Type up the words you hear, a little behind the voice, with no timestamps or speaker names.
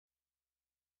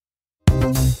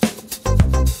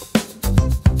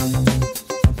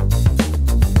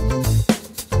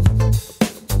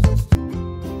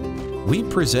We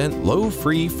present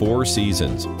Low-Free 4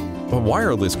 Seasons, a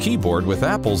wireless keyboard with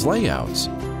Apple's layouts.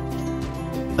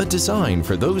 A design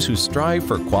for those who strive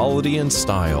for quality and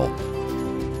style.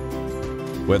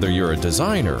 Whether you're a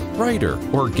designer, writer,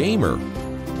 or gamer,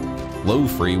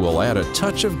 Low-Free will add a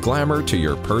touch of glamour to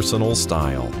your personal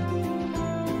style.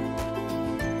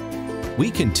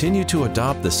 We continue to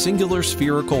adopt the singular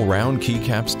spherical round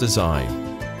keycaps design,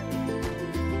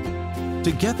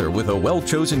 together with a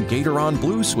well-chosen Gateron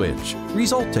blue switch,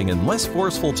 resulting in less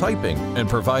forceful typing and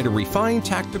provide a refined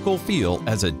tactical feel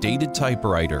as a dated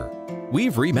typewriter.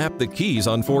 We've remapped the keys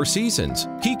on 4 Seasons,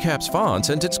 keycaps fonts,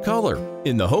 and its color,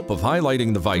 in the hope of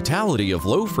highlighting the vitality of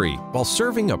Low-Free while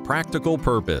serving a practical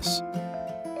purpose.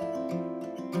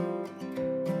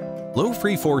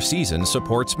 Low-Free 4 Seasons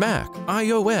supports Mac,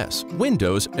 iOS,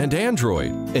 Windows, and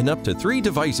Android, and up to 3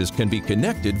 devices can be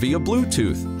connected via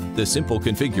Bluetooth. The simple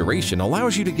configuration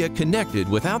allows you to get connected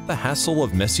without the hassle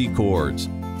of messy cords.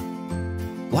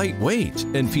 Lightweight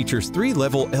and features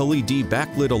 3-level LED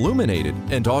backlit illuminated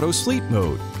and auto sleep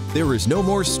mode. There is no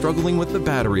more struggling with the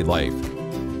battery life,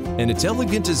 and its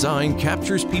elegant design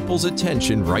captures people's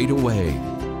attention right away.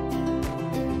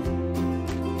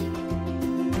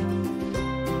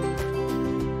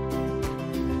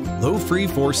 Low-Free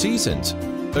 4 Seasons,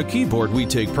 a keyboard we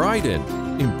take pride in,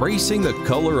 embracing the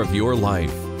color of your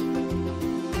life.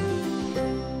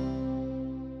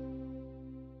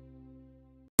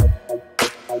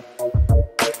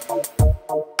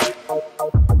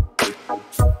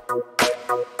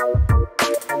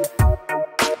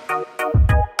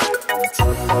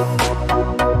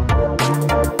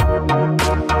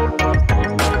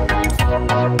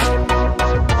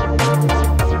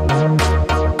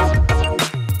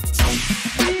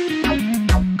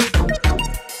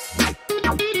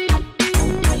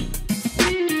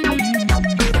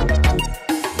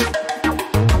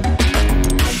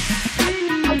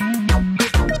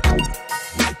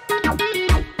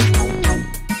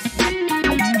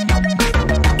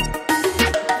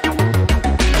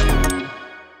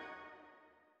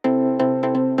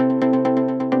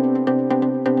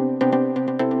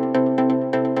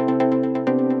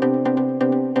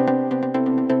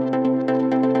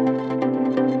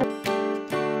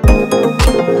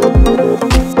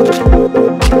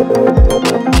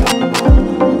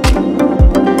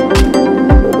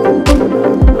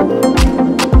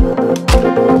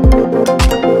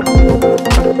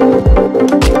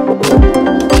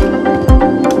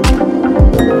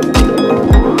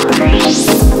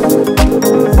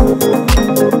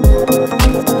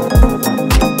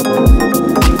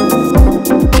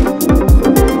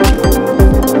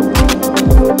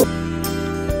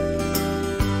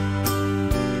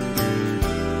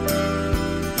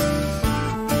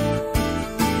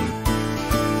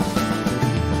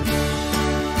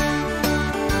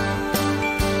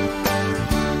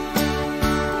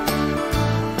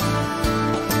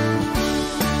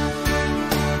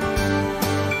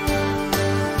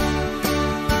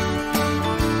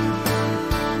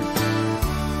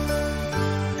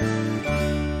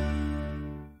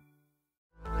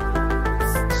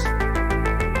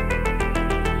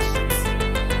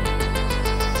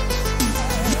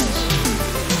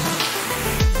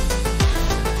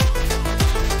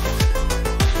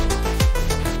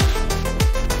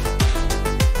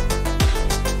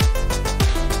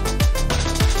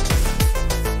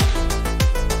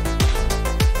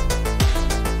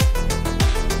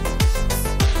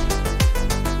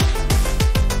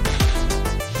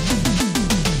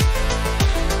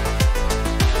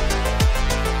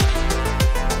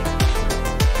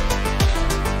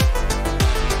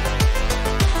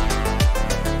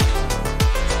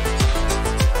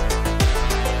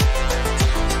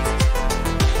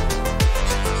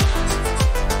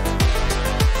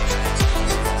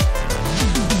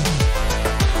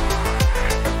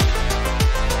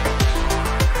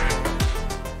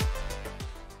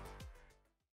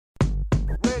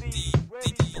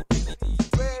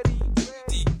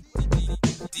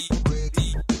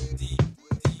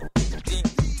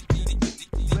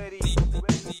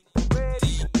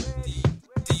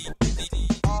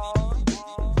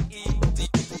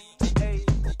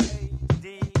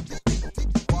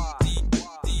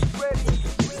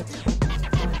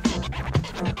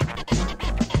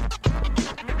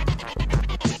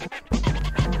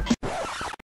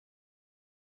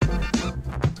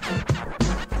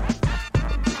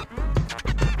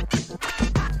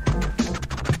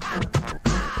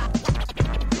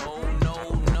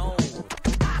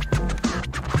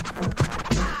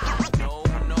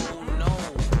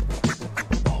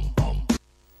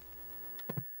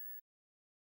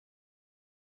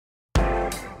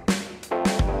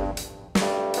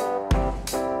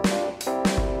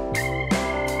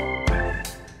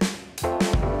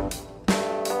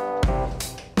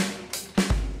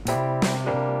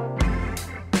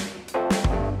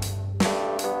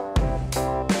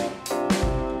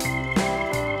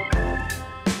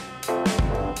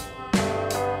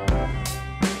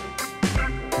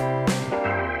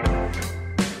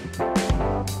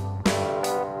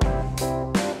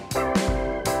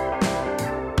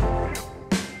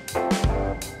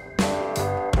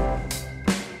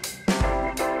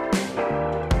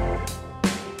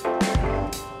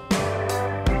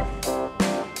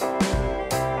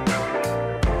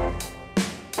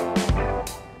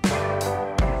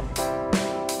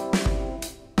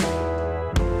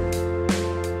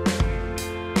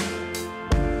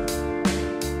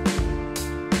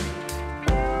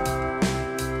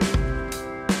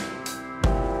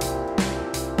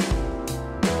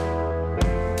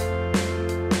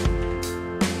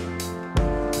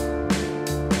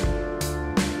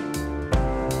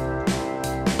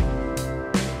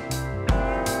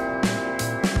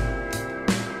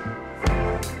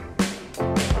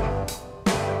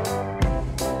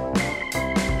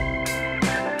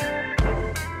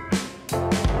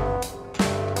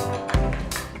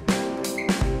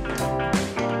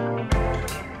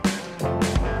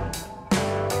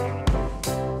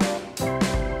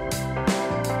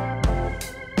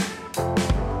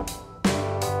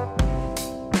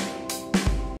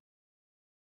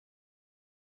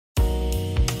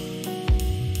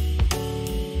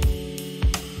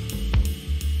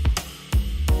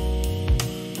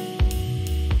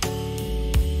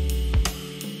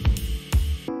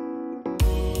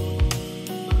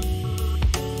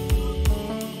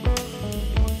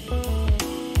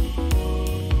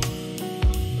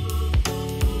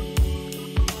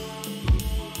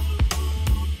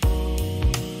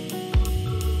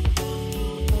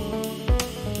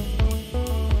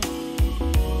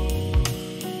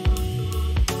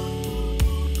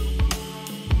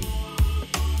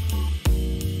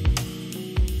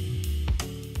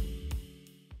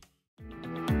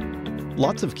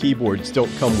 Lots of keyboards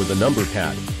don't come with a number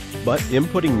pad, but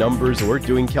inputting numbers or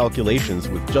doing calculations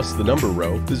with just the number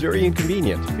row is very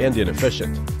inconvenient and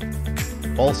inefficient.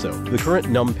 Also, the current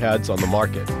numpads on the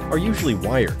market are usually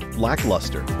wired,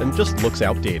 lackluster, and just looks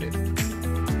outdated.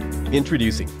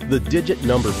 Introducing the Digit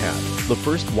Number Pad, the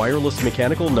first wireless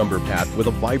mechanical number pad with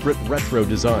a vibrant retro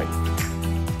design.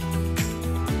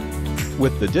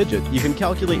 With the Digit, you can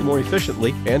calculate more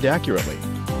efficiently and accurately.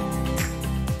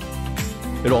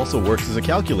 It also works as a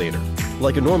calculator.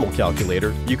 Like a normal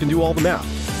calculator, you can do all the math.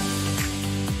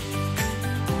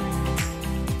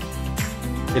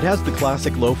 It has the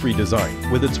classic low-free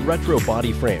design with its retro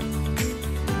body frame,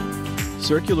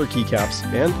 circular keycaps,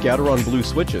 and Gateron blue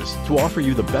switches to offer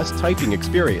you the best typing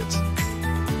experience.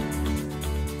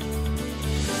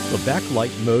 The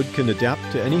backlight mode can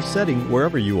adapt to any setting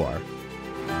wherever you are.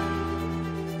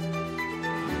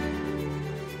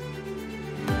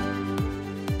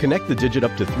 Connect the Digit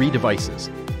up to 3 devices.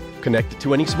 Connect it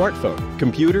to any smartphone,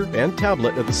 computer, and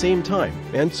tablet at the same time,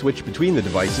 and switch between the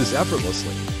devices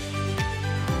effortlessly.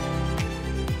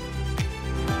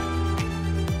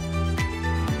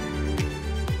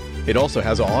 It also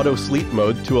has an auto sleep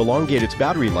mode to elongate its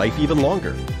battery life even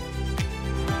longer.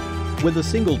 With a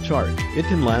single charge, it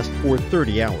can last for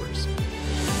 30 hours.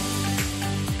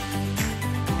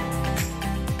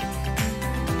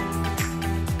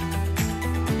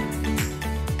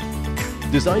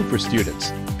 Designed for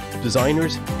students,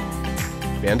 designers,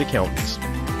 and accountants.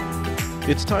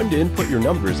 It's time to input your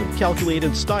numbers and calculate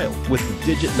in style with the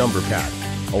Digit Number Pad,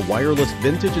 a wireless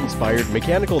vintage-inspired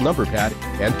mechanical number pad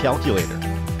and calculator.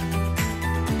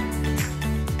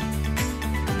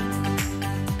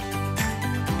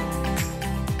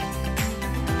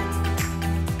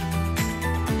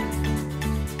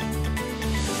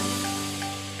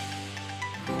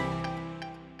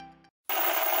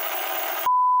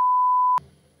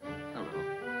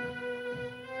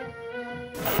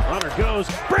 Runner goes,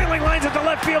 Brayling lines it to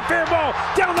left field, fair ball,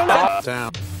 down the left.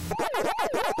 Down.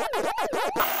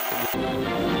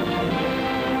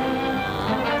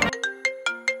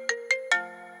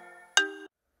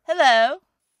 Hello.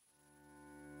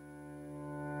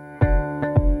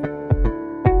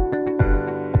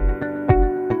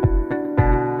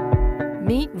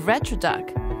 Meet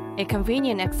RetroDuck, a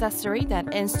convenient accessory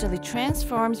that instantly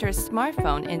transforms your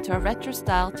smartphone into a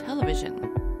retro-style television.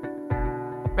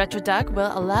 RetroDuck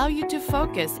will allow you to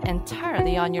focus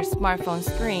entirely on your smartphone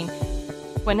screen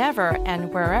whenever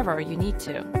and wherever you need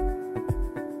to.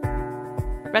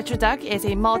 RetroDuck is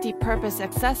a multi-purpose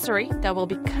accessory that will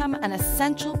become an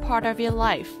essential part of your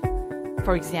life.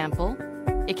 For example,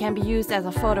 it can be used as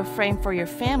a photo frame for your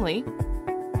family,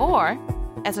 or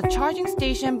as a charging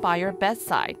station by your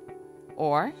bedside,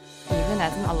 or even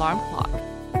as an alarm clock.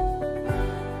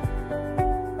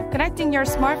 Connecting your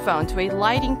smartphone to a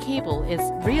lighting cable is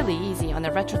really easy on the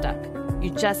RetroDuck. You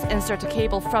just insert the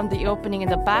cable from the opening in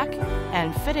the back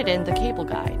and fit it in the cable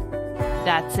guide.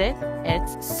 That's it.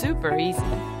 It's super easy.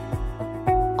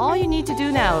 All you need to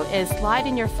do now is slide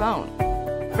in your phone.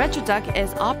 RetroDuck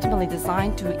is optimally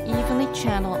designed to evenly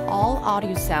channel all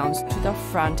audio sounds to the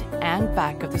front and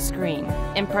back of the screen.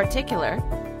 In particular,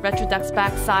 RetroDuck's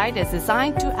backside is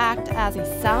designed to act as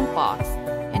a sound box,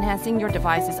 enhancing your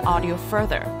device's audio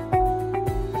further.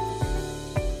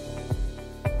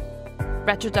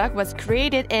 RetroDuck was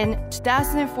created in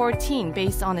 2014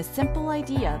 based on a simple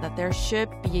idea that there should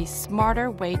be a smarter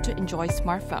way to enjoy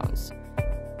smartphones.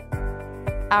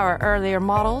 Our earlier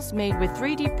models, made with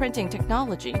 3D printing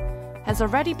technology, has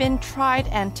already been tried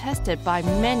and tested by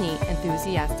many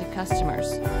enthusiastic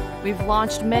customers. We've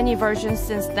launched many versions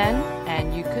since then,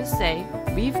 and you could say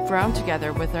we've grown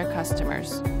together with our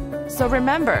customers. So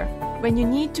remember, when you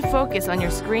need to focus on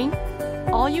your screen,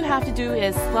 all you have to do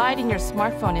is slide in your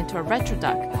smartphone into a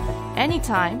RetroDuck,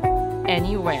 anytime,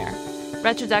 anywhere.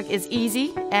 RetroDuck is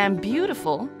easy and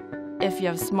beautiful. If you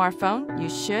have a smartphone, you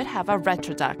should have a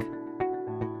RetroDuck.